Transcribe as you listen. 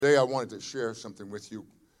Today I wanted to share something with you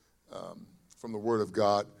from the Word of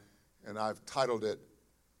God, and I've titled it,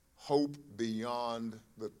 Hope Beyond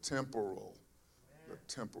the Temporal. The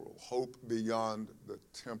Temporal. Hope Beyond the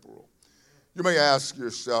Temporal. You may ask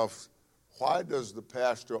yourself, why does the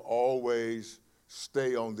pastor always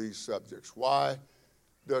stay on these subjects? Why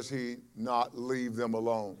does he not leave them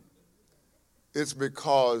alone? It's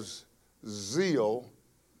because zeal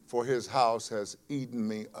for his house has eaten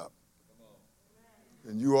me up.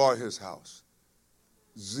 And you are his house.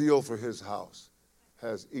 Zeal for his house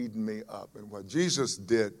has eaten me up. And what Jesus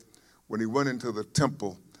did when he went into the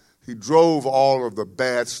temple, he drove all of the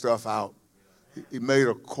bad stuff out. He made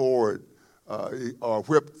a cord, or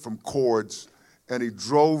whip from cords, and he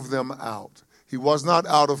drove them out. He was not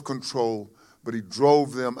out of control, but he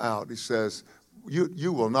drove them out. He says,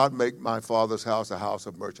 you will not make my Father's house a house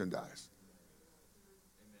of merchandise.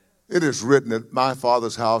 It is written that my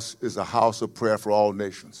Father's house is a house of prayer for all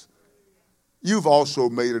nations. You've also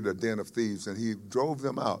made it a den of thieves, and he drove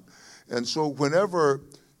them out. And so whenever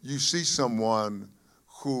you see someone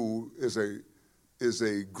who is a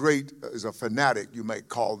fanatic, you might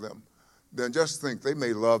call them, then just think they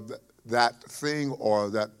may love that thing or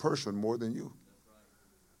that person more than you.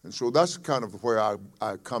 And so that's kind of where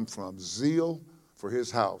I come from. Zeal for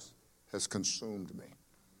his house has consumed me,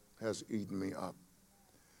 has eaten me up.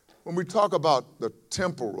 When we talk about the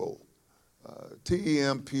temporal,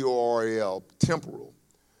 Temporal, temporal,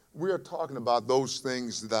 we are talking about those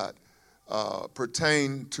things that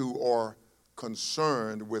pertain to or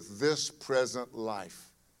concerned with this present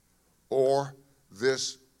life or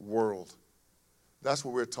this world. That's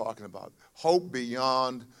what we're talking about. Hope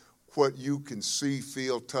beyond what you can see,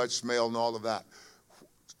 feel, touch, smell, and all of that.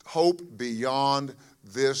 Hope beyond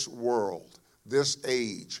this world, this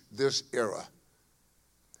age, this era.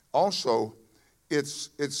 Also, it's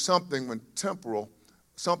something when temporal,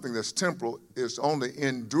 something that's temporal is only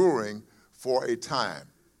enduring for a time.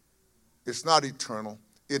 It's not eternal.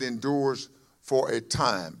 It endures for a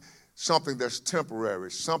time. Something that's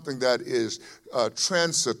temporary, something that is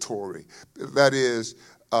transitory, that is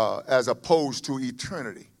as opposed to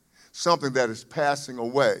eternity. Something that is passing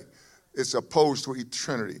away. It's opposed to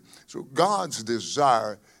eternity. So God's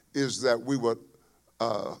desire is that we would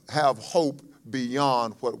have hope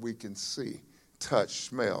beyond what we can see, touch,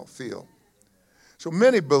 smell, feel. So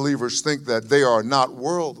many believers think that they are not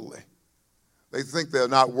worldly. They think they're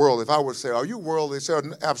not worldly. If I would say, are you worldly? They say,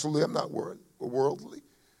 absolutely, I'm not worldly.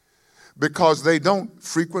 Because they don't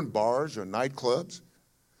frequent bars or nightclubs.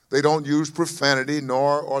 They don't use profanity,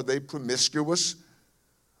 nor are they promiscuous.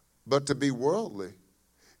 But to be worldly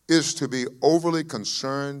is to be overly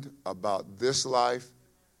concerned about this life,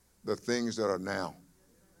 the things that are now.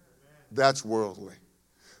 That's worldly.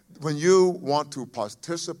 When you want to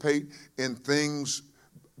participate in things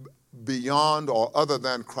beyond or other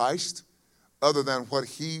than Christ, other than what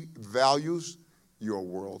he values, you're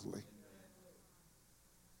worldly.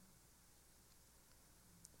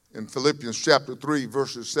 In Philippians chapter 3,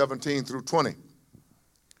 verses 17 through 20,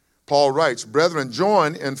 Paul writes, "Brethren,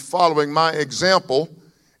 join in following my example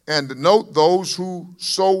and note those who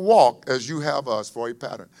so walk as you have us for a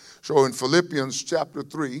pattern." So in Philippians chapter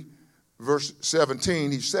 3, verse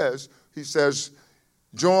 17, he says,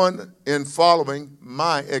 join in following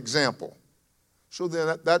my example. So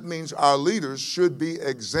then that means our leaders should be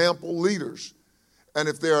example leaders. And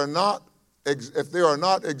if they are not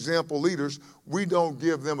example leaders, we don't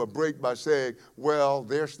give them a break by saying, well,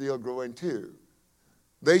 they're still growing too.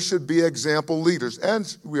 They should be example leaders,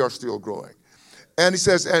 and we are still growing. And he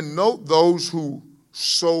says, and note those who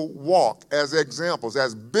so walk as examples,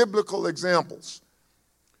 as biblical examples,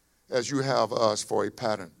 as you have us for a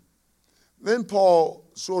pattern. Then Paul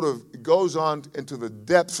sort of goes on into the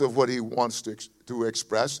depths of what he wants to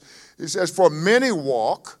express. He says, for many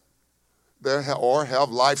walk or have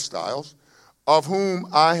lifestyles of whom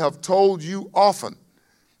I have told you often.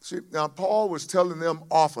 See, now Paul was telling them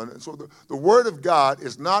often. And so the word of God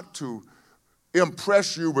is not to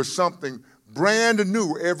impress you with something brand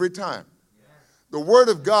new every time. The word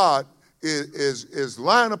of God is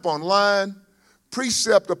line upon line,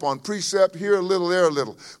 precept upon precept, here a little, there a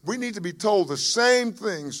little. We need to be told the same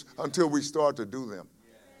things until we start to do them.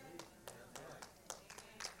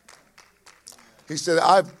 He said,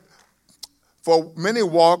 for many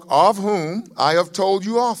walk of whom I have told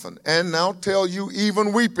you often, and now tell you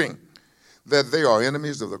even weeping, that they are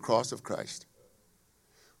enemies of the cross of Christ,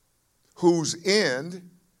 whose end,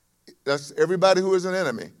 that's everybody who is an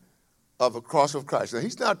enemy of the cross of Christ. Now,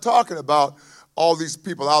 he's not talking about all these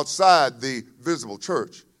people outside the visible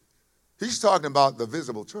church. He's talking about the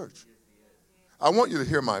visible church. I want you to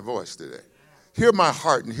hear my voice today. Hear my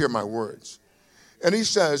heart and hear my words. And he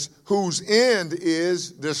says, whose end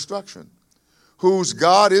is destruction, whose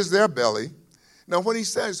God is their belly. Now, when he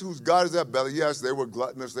says whose God is their belly, yes, they were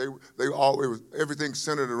gluttonous. They always, everything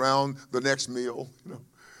centered around the next meal.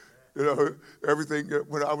 Everything.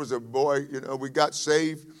 When I was a boy, we got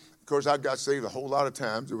saved. Of course, I got saved a whole lot of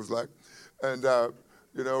times. It was like, and I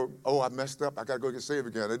messed up. I got to go get saved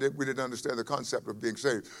again. We didn't understand the concept of being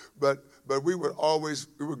saved. But we would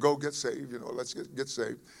go get saved. Let's get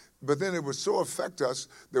saved. But then it would so affect us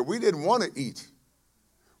that we didn't want to eat.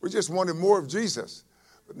 We just wanted more of Jesus.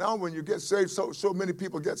 But now when you get saved, so many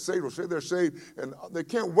people get saved or say they're saved, and they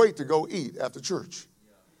can't wait to go eat after church.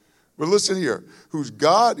 But listen here, whose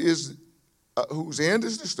end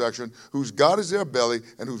is destruction, whose God is their belly,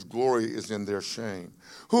 and whose glory is in their shame.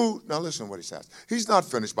 Now listen to what he says. He's not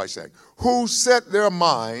finished by saying, who set their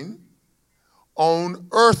mind on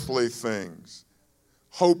earthly things,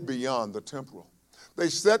 hope beyond the temporal. They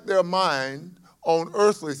set their mind on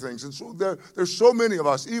earthly things. And so there's so many of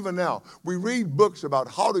us, even now, we read books about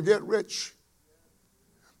how to get rich.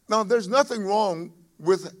 Now, there's nothing wrong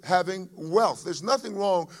with having wealth. There's nothing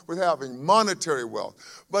wrong with having monetary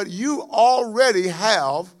wealth. But you already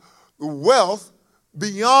have wealth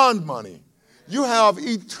beyond money. You have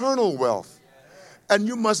eternal wealth. And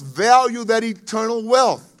you must value that eternal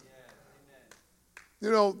wealth.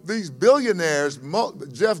 These billionaires,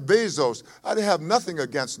 Jeff Bezos, I have nothing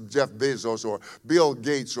against Jeff Bezos or Bill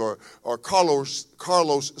Gates or Carlos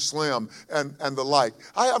Slim and the like.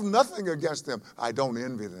 I have nothing against them. I don't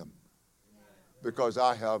envy them because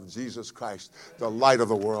I have Jesus Christ, the light of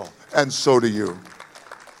the world, and so do you.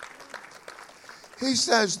 He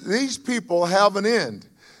says these people have an end.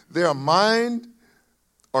 Their mind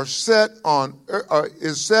is set on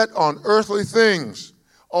earthly things.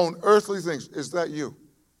 On earthly things. Is that you?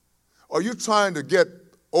 Are you trying to get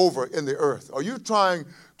over in the earth? Are you trying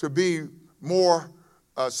to be more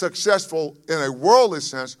successful in a worldly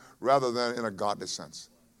sense rather than in a godly sense?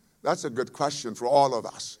 That's a good question for all of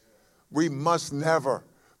us. We must never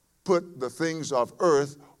put the things of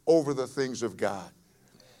earth over the things of God.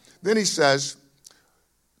 Then he says,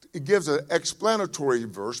 he gives an explanatory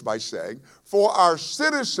verse by saying, for our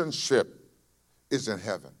citizenship is in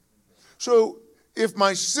heaven. So, if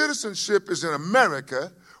my citizenship is in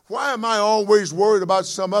America, why am I always worried about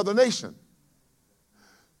some other nation?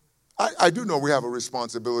 I do know we have a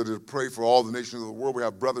responsibility to pray for all the nations of the world. We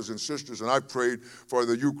have brothers and sisters, and I've prayed for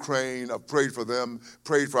the Ukraine. I've prayed for them,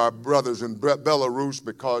 prayed for our brothers in Belarus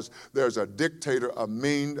because there's a dictator, a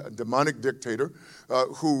mean, demonic dictator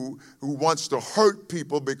who wants to hurt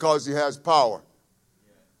people because he has power.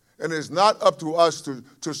 And it's not up to us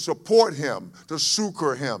to support him, to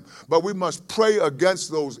succor him. But we must pray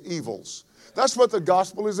against those evils. That's what the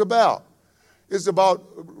gospel is about. It's about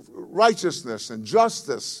righteousness and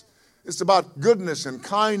justice. It's about goodness and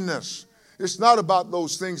kindness. It's not about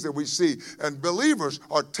those things that we see. And believers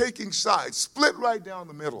are taking sides, split right down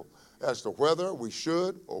the middle, as to whether we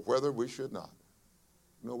should or whether we should not.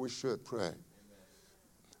 No, we should pray.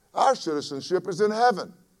 Our citizenship is in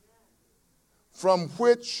heaven, from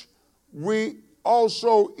which we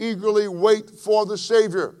also eagerly wait for the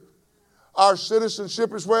Savior. Our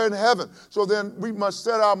citizenship is where in heaven. So then we must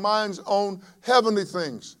set our minds on heavenly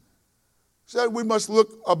things. So we must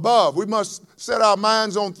look above. We must set our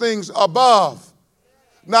minds on things above,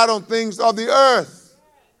 not on things of the earth.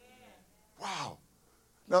 Wow.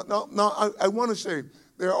 Now, I want to say,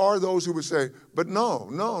 there are those who would say, but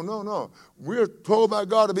no. We're told by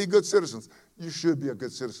God to be good citizens. You should be a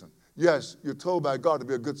good citizen. Yes, you're told by God to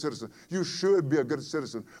be a good citizen. You should be a good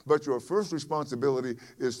citizen. But your first responsibility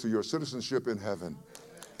is to your citizenship in heaven.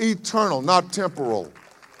 Eternal, not temporal.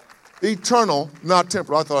 Eternal, not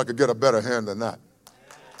temporal. I thought I could get a better hand than that.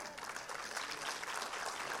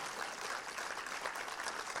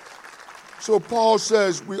 So Paul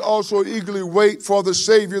says we also eagerly wait for the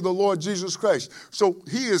Savior, the Lord Jesus Christ. So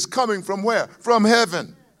he is coming from where? From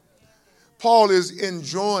heaven. Paul is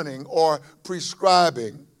enjoining or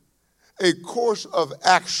prescribing a course of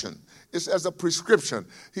action. It's as a prescription.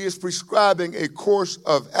 He is prescribing a course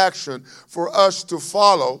of action for us to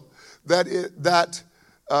follow that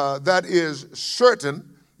is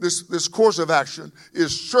certain. This course of action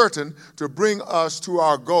is certain to bring us to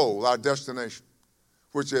our goal, our destination,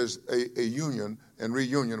 which is a union and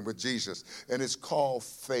reunion with Jesus. And it's called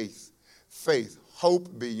faith. Faith.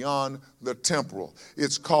 Hope beyond the temporal.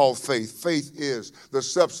 It's called faith. Faith is the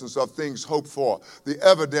substance of things hoped for, the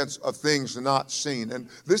evidence of things not seen. And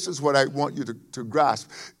this is what I want you to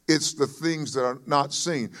grasp. It's the things that are not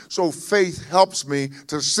seen. So faith helps me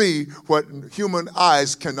to see what human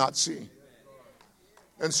eyes cannot see.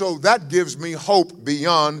 And so that gives me hope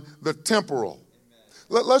beyond the temporal.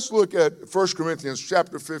 Let's look at 1 Corinthians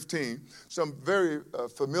chapter 15, some very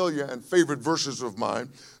familiar and favorite verses of mine,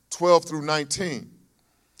 12 through 19.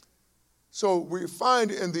 So we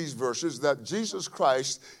find in these verses that Jesus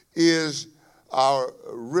Christ is our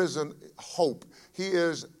risen hope.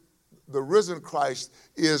 The risen Christ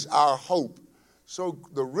is our hope. So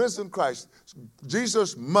the risen Christ,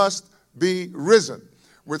 Jesus must be risen.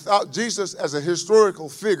 Without Jesus as a historical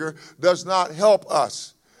figure does not help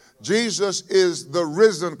us. Jesus is the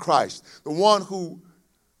risen Christ, the one who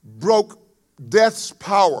broke death's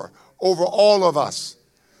power over all of us.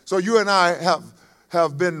 So you and I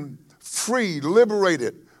have been freed,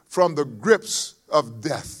 liberated from the grips of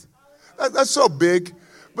death. That's so big,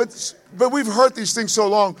 but we've heard these things so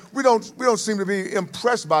long, we don't seem to be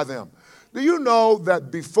impressed by them. Do you know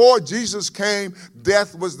that before Jesus came,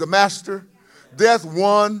 death was the master? Death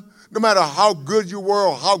won. No matter how good you were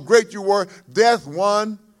or how great you were, death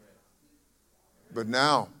won. But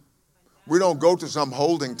now, we don't go to some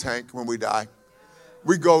holding tank when we die.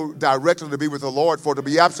 We go directly to be with the Lord, for to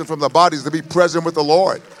be absent from the body is to be present with the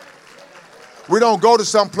Lord. We don't go to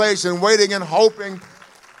some place and waiting and hoping.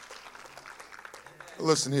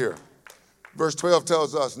 Listen here. Verse 12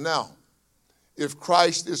 tells us, now, if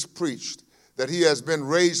Christ is preached that he has been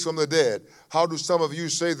raised from the dead, how do some of you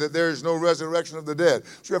say that there is no resurrection of the dead?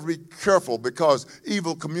 So you have to be careful because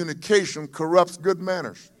evil communication corrupts good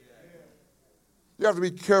manners. You have to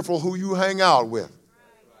be careful who you hang out with.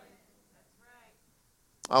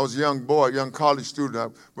 I was a young boy, a young college student. I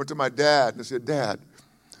went to my dad and I said, Dad,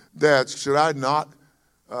 should I not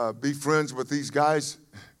be friends with these guys?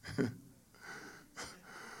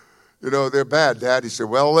 You know, they're bad, Dad. He said,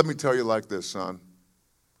 well, let me tell you like this, son.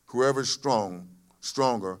 Whoever's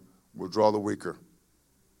stronger will draw the weaker.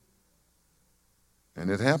 And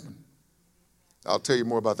it happened. I'll tell you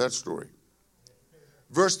more about that story.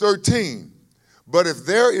 Verse 13. But if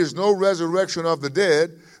there is no resurrection of the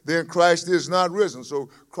dead, then Christ is not risen. So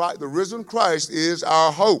the risen Christ is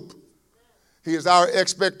our hope. He is our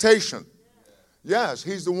expectation. Yes,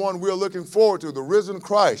 he's the one we're looking forward to, the risen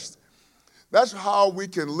Christ. That's how we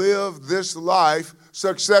can live this life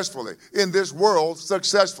successfully, in this world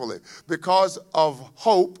successfully, because of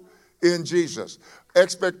hope in Jesus,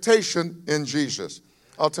 expectation in Jesus.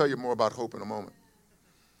 I'll tell you more about hope in a moment.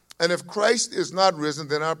 And if Christ is not risen,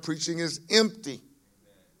 then our preaching is empty.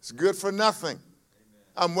 It's good for nothing.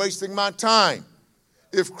 I'm wasting my time.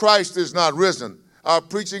 If Christ is not risen, our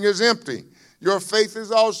preaching is empty. Your faith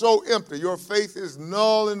is also empty. Your faith is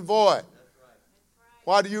null and void.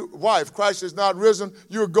 Why? If Christ is not risen,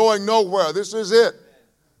 you're going nowhere. This is it.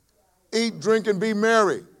 Eat, drink, and be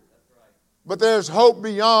merry. But there's hope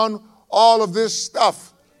beyond all of this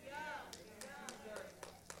stuff.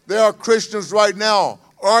 There are Christians right now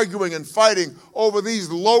arguing and fighting over these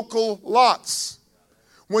local lots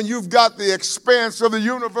when you've got the expanse of the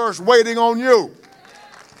universe waiting on you.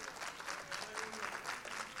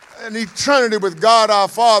 An eternity with God our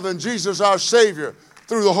Father and Jesus our Savior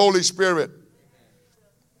through the Holy Spirit.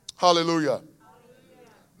 Hallelujah.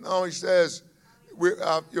 No, he says,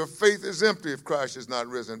 your faith is empty if Christ is not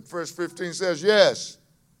risen. Verse 15 says, yes.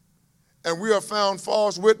 And we are found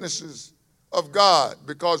false witnesses of God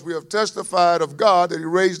because we have testified of God that he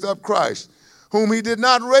raised up Christ, whom he did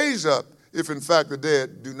not raise up, if in fact the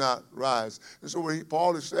dead do not rise. And so what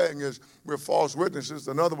Paul is saying is we're false witnesses.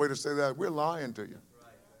 Another way to say that, we're lying to you.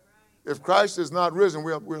 If Christ is not risen,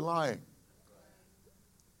 we're lying.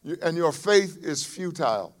 And your faith is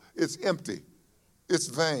futile. It's empty. It's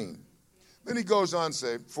vain. Then he goes on to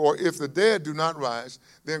say, for if the dead do not rise,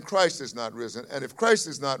 then Christ is not risen. And if Christ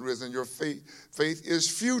is not risen, your faith is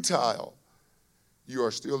futile. You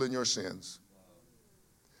are still in your sins.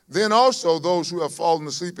 Then also those who have fallen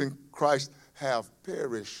asleep in Christ have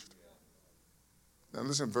perished. Now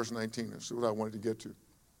listen to verse 19. That's what I wanted to get to.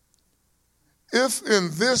 If in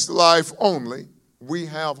this life only we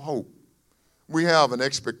have hope, we have an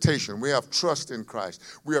expectation, we have trust in Christ,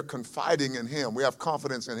 we are confiding in him, we have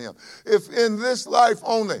confidence in him. If in this life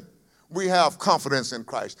only we have confidence in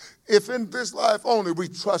Christ, if in this life only we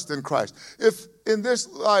trust in Christ, if in this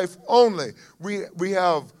life only we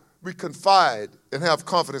confide and have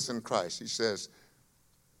confidence in Christ, he says,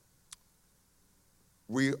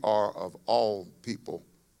 we are of all people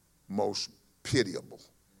most pitiable.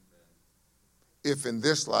 If in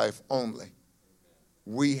this life only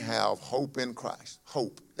we have hope in Christ,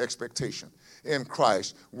 hope, expectation. In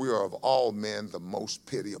Christ, we are of all men the most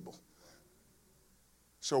pitiable.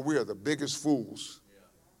 So we are the biggest fools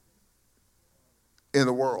in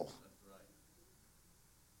the world.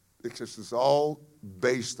 Because it's all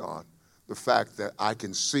based on the fact that I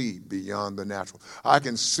can see beyond the natural. I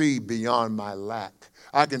can see beyond my lack.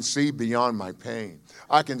 I can see beyond my pain.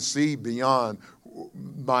 I can see beyond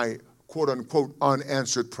my quote-unquote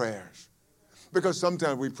unanswered prayers. Because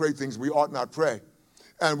sometimes we pray things we ought not pray.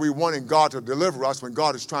 And we're wanting God to deliver us when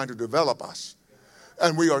God is trying to develop us.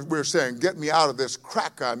 And we're saying, get me out of this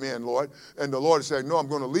crack I'm in, Lord. And the Lord is saying, no, I'm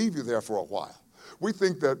going to leave you there for a while. We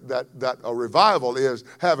think that a revival is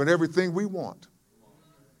having everything we want.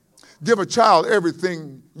 Give a child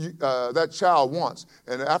everything that child wants.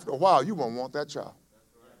 And after a while, you won't want that child.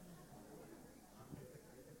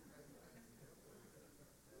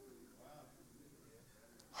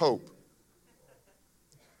 Hope.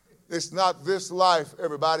 It's not this life,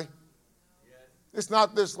 everybody. It's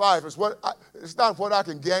not this life. It's not what I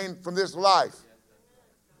can gain from this life.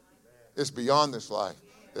 It's beyond this life.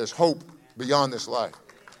 There's hope beyond this life.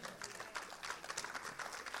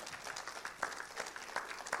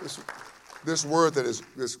 This word that is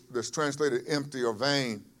translated empty or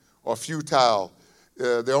vain or futile,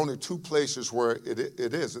 there are only two places where it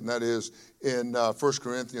is, and that is in 1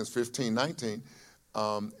 Corinthians 15:19,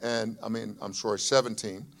 I'm sorry,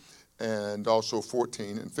 17, and also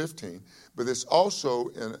 14 and 15. But it's also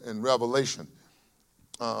in Revelation.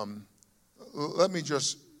 Let me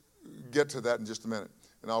just get to that in just a minute.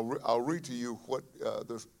 And I'll read to you what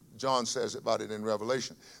John says about it in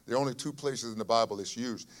Revelation. There are only two places in the Bible it's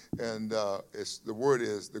used. And the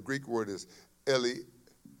Greek word is Eleinos,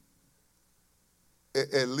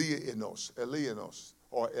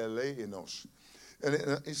 or Eleinos.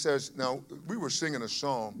 And he says, now, we were singing a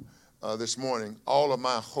song this morning, all of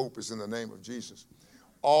my hope is in the name of Jesus.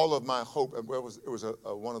 All of my hope, it was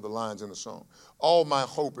one of the lines in the song. All my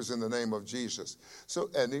hope is in the name of Jesus.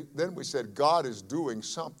 So, and then we said, God is doing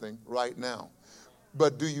something right now.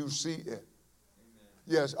 But do you see it?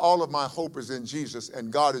 Yes, all of my hope is in Jesus, and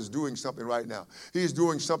God is doing something right now. He's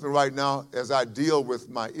doing something right now as I deal with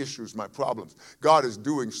my issues, my problems. God is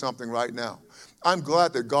doing something right now. I'm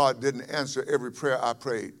glad that God didn't answer every prayer I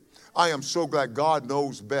prayed. I am so glad. God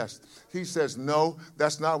knows best. He says, no,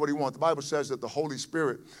 that's not what he wants. The Bible says that the Holy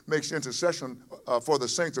Spirit makes intercession for the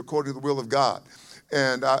saints according to the will of God.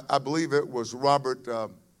 And I believe it was Robert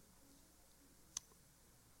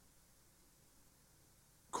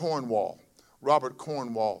Cornwall,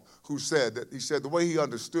 who said that. He said the way he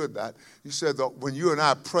understood that, he said that when you and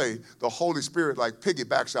I pray, the Holy Spirit like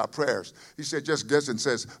piggybacks our prayers. He said just gets and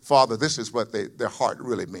says, Father, this is what their heart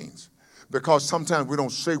really means. Because sometimes we don't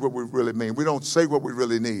say what we really mean. We don't say what we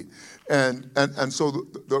really need. And so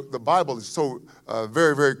the Bible is so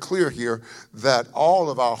very, very clear here that all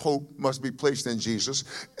of our hope must be placed in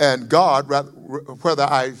Jesus. And God, whether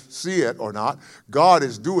I see it or not, God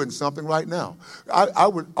is doing something right now. I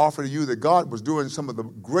would offer to you that God was doing some of the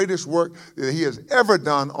greatest work that he has ever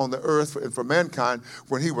done on the earth for mankind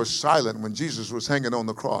when he was silent, when Jesus was hanging on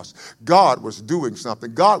the cross. God was doing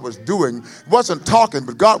something. God was doing, wasn't talking,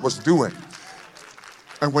 but God was doing.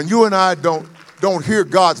 And when you and I don't hear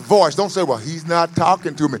God's voice, don't say, well, he's not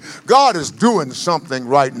talking to me. God is doing something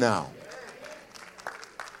right now.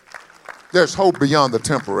 There's hope beyond the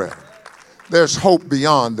temporary. There's hope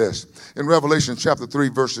beyond this. In Revelation chapter 3,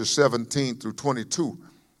 verses 17 through 22,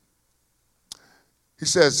 he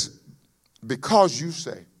says, because you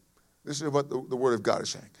say, this is what the word of God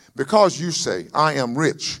is saying, because you say, I am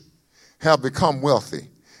rich, have become wealthy,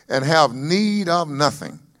 and have need of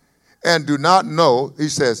nothing, and do not know, he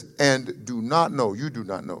says, and do not know, you do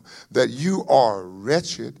not know, that you are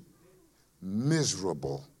wretched,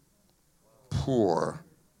 miserable, poor,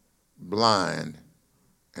 blind,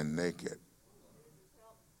 and naked.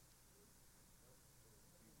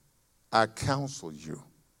 I counsel you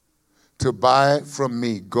to buy from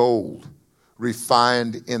me gold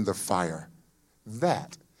refined in the fire,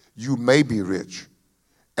 that you may be rich,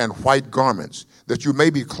 and white garments, that you may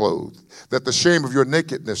be clothed, that the shame of your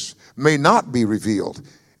nakedness may not be revealed,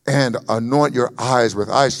 and anoint your eyes with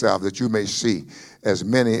eye salve, that you may see. As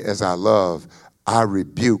many as I love, I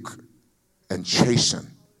rebuke and chasten.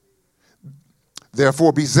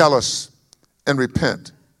 Therefore be zealous and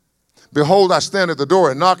repent. Behold, I stand at the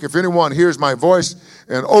door and knock. If anyone hears my voice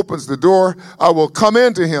and opens the door, I will come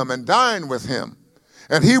into him and dine with him,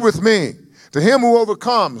 and he with me. To him who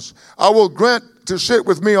overcomes, I will grant to sit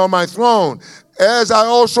with me on my throne, as I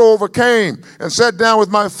also overcame and sat down with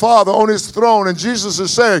my Father on his throne. And Jesus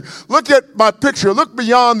is saying, look at my picture, look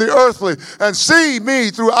beyond the earthly, and see me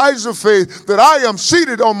through eyes of faith, that I am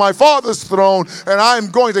seated on my Father's throne, and I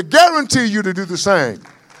am going to guarantee you to do the same.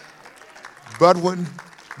 But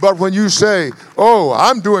when you say, oh,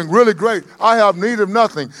 I'm doing really great, I have need of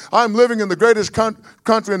nothing, I'm living in the greatest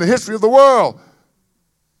country in the history of the world,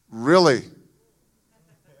 Really?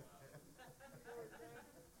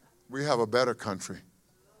 We have a better country.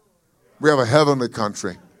 We have a heavenly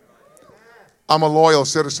country. I'm a loyal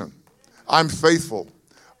citizen. I'm faithful.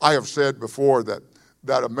 I have said before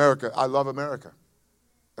that America, I love America.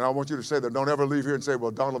 And I want you to say that. Don't ever leave here and say,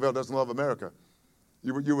 well, Don Lavelle doesn't love America.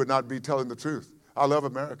 You would not be telling the truth. I love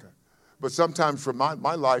America. But sometimes for my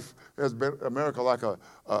life has been America like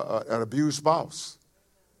an abused spouse.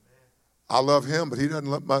 I love him, but he doesn't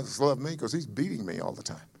love me because he's beating me all the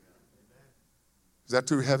time. Is that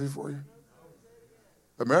too heavy for you?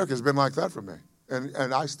 America has been like that for me.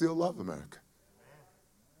 And I still love America.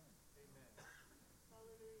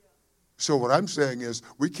 So what I'm saying is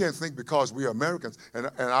we can't think because we are Americans and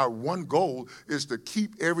our one goal is to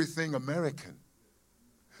keep everything American,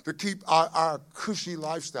 to keep our cushy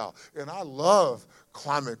lifestyle. And I love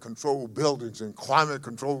climate-controlled buildings and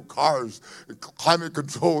climate-controlled cars and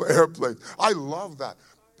climate-controlled airplanes. I love that.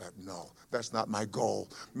 But no, that's not my goal.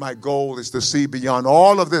 My goal is to see beyond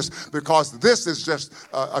all of this because this is just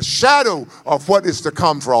a shadow of what is to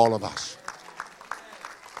come for all of us.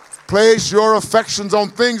 Place your affections on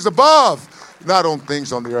things above, not on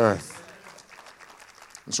things on the earth.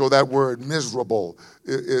 And so that word miserable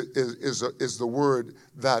is the word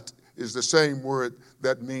that is the same word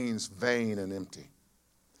that means vain and empty.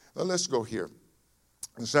 Now let's go here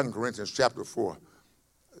in 2 Corinthians chapter 4.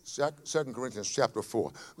 2 Corinthians chapter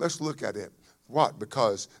 4. Let's look at it. What?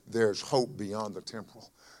 Because there's hope beyond the temporal.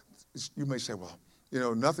 You may say, well, you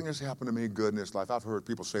know, nothing has happened to me good in this life. I've heard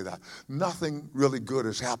people say that. Nothing really good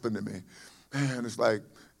has happened to me. Man, it's like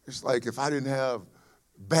if I didn't have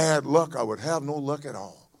bad luck, I would have no luck at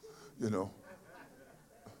all. You know.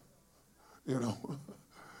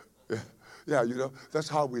 Yeah, that's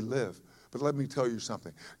how we live. But let me tell you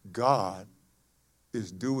something. God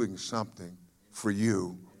is doing something for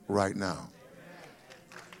you right now.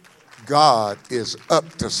 God is up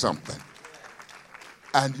to something.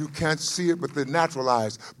 And you can't see it with the natural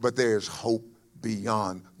eyes, but there's hope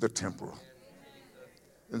beyond the temporal.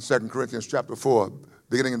 In 2 Corinthians chapter 4,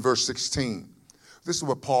 beginning in verse 16, this is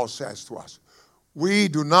what Paul says to us. We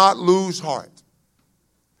do not lose heart.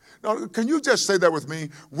 Now, can you just say that with me?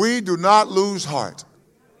 We do not lose heart.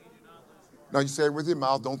 Now, you say it with your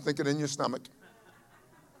mouth. Don't think it in your stomach.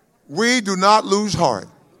 We do not lose heart.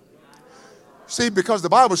 See, because the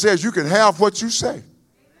Bible says you can have what you say.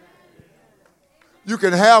 You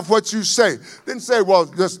can have what you say. Didn't say, well,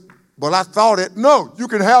 I thought it. No, you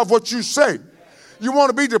can have what you say. You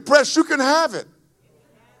want to be depressed, you can have it.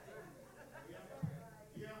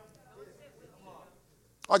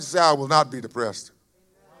 I just say, I will not be depressed.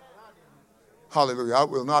 Hallelujah. I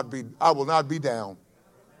will not be down.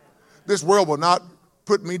 This world will not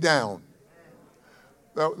put me down.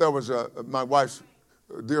 There was my wife's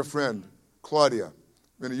dear friend, Claudia,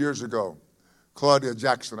 many years ago. Claudia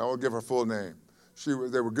Jackson. I won't give her full name.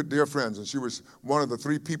 They were good, dear friends, and she was one of the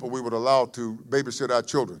 3 people we would allow to babysit our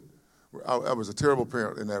children. I was a terrible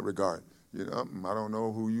parent in that regard. I don't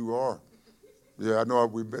know who you are. Yeah, I know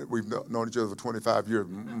we've known each other for 25 years.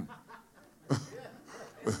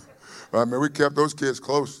 I mean, we kept those kids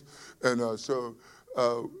close, and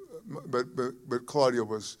but Claudia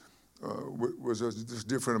was a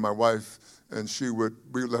dear friend of my wife, and we would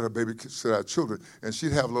let her babysit our children, and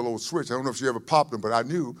she'd have a little old switch. I don't know if she ever popped them, but I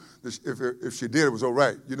knew that if she did, it was all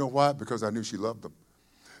right. You know why? Because I knew she loved them.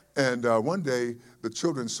 And one day, the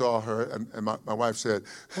children saw her, and my wife said,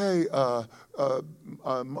 hey,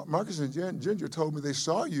 Marcus and Ginger told me they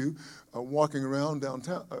saw you walking around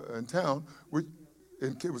downtown in town.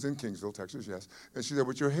 It was in Kingsville, Texas, yes. And she said,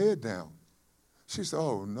 with your head down. She said,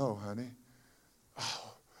 oh, no, honey.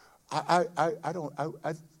 Oh, I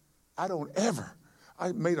don't ever.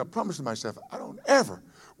 I made a promise to myself. I don't ever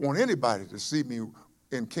want anybody to see me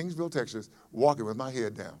in Kingsville, Texas, walking with my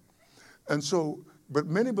head down. And so, but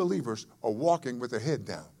many believers are walking with their head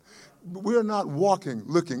down. We're not walking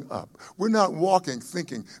looking up. We're not walking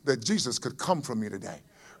thinking that Jesus could come from me today.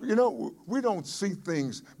 We don't see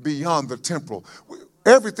things beyond the temporal.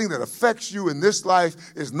 Everything that affects you in this life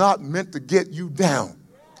is not meant to get you down.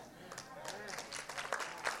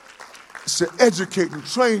 It's to educate and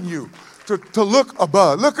train you to look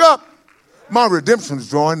above. Look up. My redemption is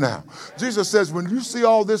drawing now. Jesus says when you see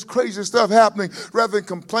all this crazy stuff happening, rather than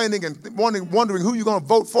complaining and wondering who you're going to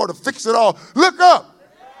vote for to fix it all, look up.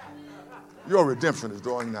 Your redemption is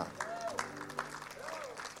drawing now.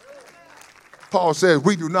 Paul says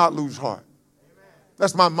we do not lose heart.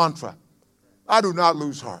 That's my mantra. I do not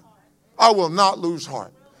lose heart. I will not lose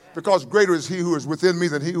heart. Because greater is he who is within me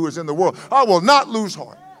than he who is in the world. I will not lose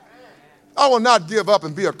heart. I will not give up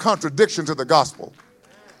and be a contradiction to the gospel.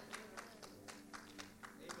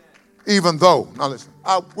 even though, now listen,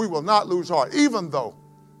 we will not lose heart, even though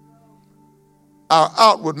our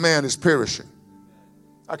outward man is perishing.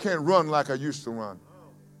 I can't run like I used to run.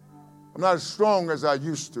 I'm not as strong as I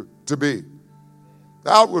used to be.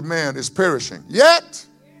 The outward man is perishing. Yet,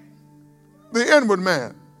 the inward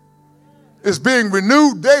man is being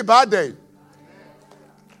renewed day by day.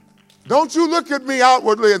 Don't you look at me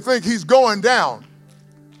outwardly and think he's going down.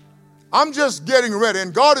 I'm just getting ready,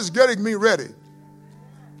 and God is getting me ready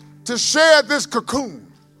to shed this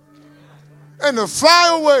cocoon and to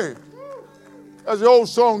fly away. As the old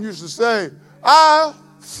song used to say, I'll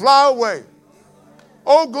fly away.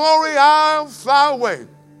 Oh, glory, I'll fly away.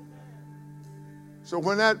 So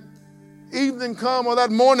when that evening comes or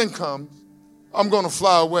that morning comes, I'm going to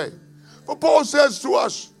fly away. But Paul says to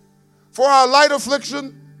us, for our light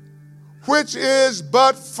affliction, which is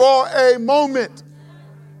but for a moment.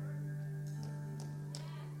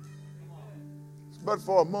 It's but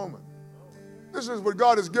for a moment. This is what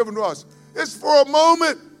God has given to us. It's for a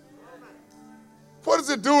moment. What is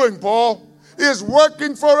it doing, Paul? It's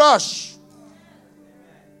working for us.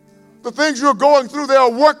 The things you're going through, they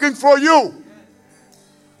are working for you.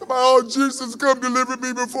 Oh, Jesus, come deliver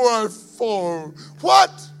me before I fall.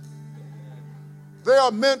 What? They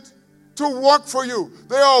are meant to work for you.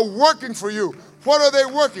 They are working for you. What are they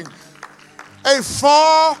working? A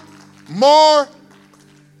far more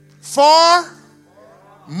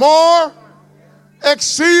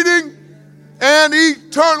exceeding and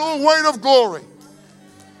eternal weight of glory.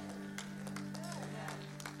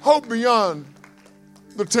 Hope beyond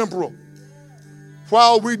the temporal.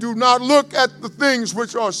 While we do not look at the things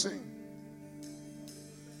which are seen,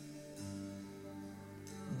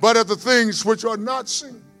 but at the things which are not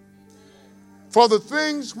seen. For the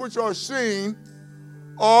things which are seen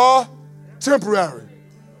are temporary.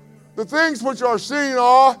 The things which are seen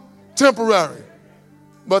are temporary.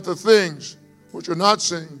 But the things which are not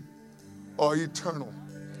seen are eternal.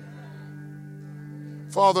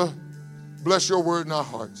 Father, bless your word in our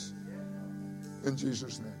hearts. In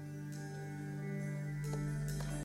Jesus' name.